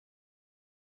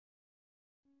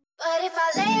But if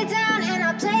I lay down and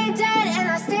I play dead and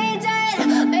I stay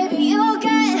dead, maybe you'll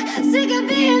get sick of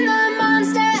being the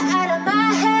monster out of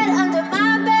my head, under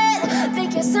my bed.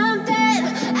 Think you're something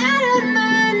out of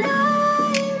my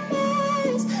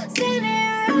nightmares,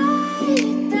 standing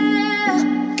right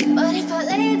there. But if I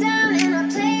lay down and I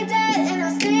play dead and I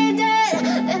stay dead,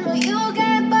 then will you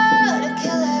get bored of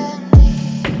killing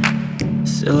me?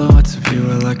 Silhouettes of you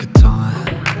are like a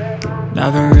taunt.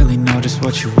 Never really know just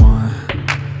what you want.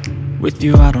 With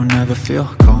you I don't ever feel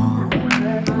calm.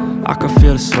 I can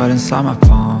feel the sweat inside my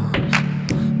palms.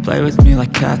 Play with me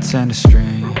like cats and a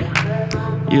string.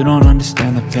 You don't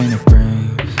understand the pain it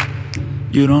brings.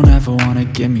 You don't ever wanna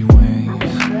give me wings.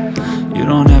 You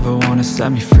don't ever wanna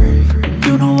set me free.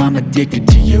 You know I'm addicted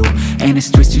to you, and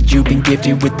it's twisted, you've been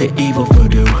gifted with the evil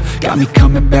voodoo. Got me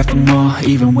coming back for more,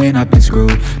 even when I've been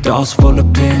screwed. Dolls full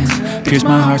of pins, pierce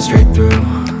my heart straight through.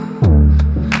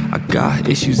 I got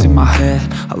issues in my head,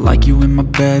 I like you in my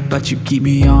bed, but you keep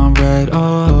me on red.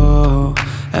 Oh,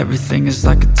 everything is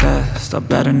like a test, I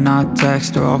better not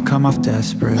text or I'll come off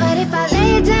desperate. But if I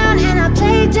lay down and I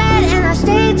play dead and I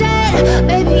stay dead,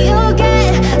 maybe you'll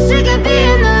get sick of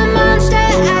being the monster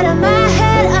out of my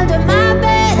head, under my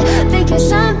bed. Think you're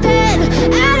something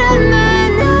out of my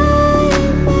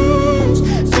nightmares,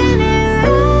 standing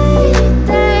right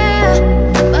there.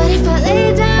 But if I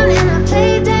lay down and I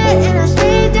play dead and I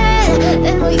stay dead,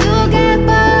 then will you get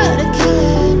bored of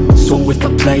killing me? So if I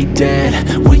play dead,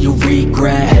 will you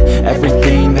regret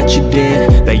everything that you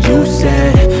did, that you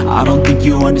said? I don't think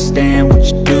you understand what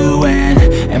you're doing,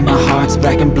 and my heart's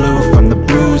black and blue from the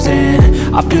bruising.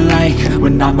 I feel like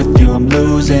when I'm with you I'm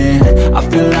losing. I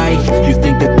feel like you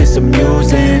think that this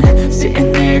amusing,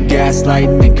 sitting there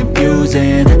gaslighting and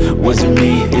confusing. Was it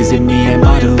me? Is it me? Am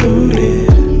I deluded?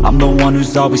 I'm the one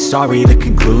who's always sorry, the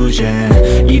conclusion.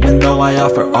 Even though I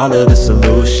offer all of the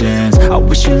solutions, I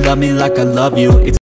wish you loved me like I love you. It's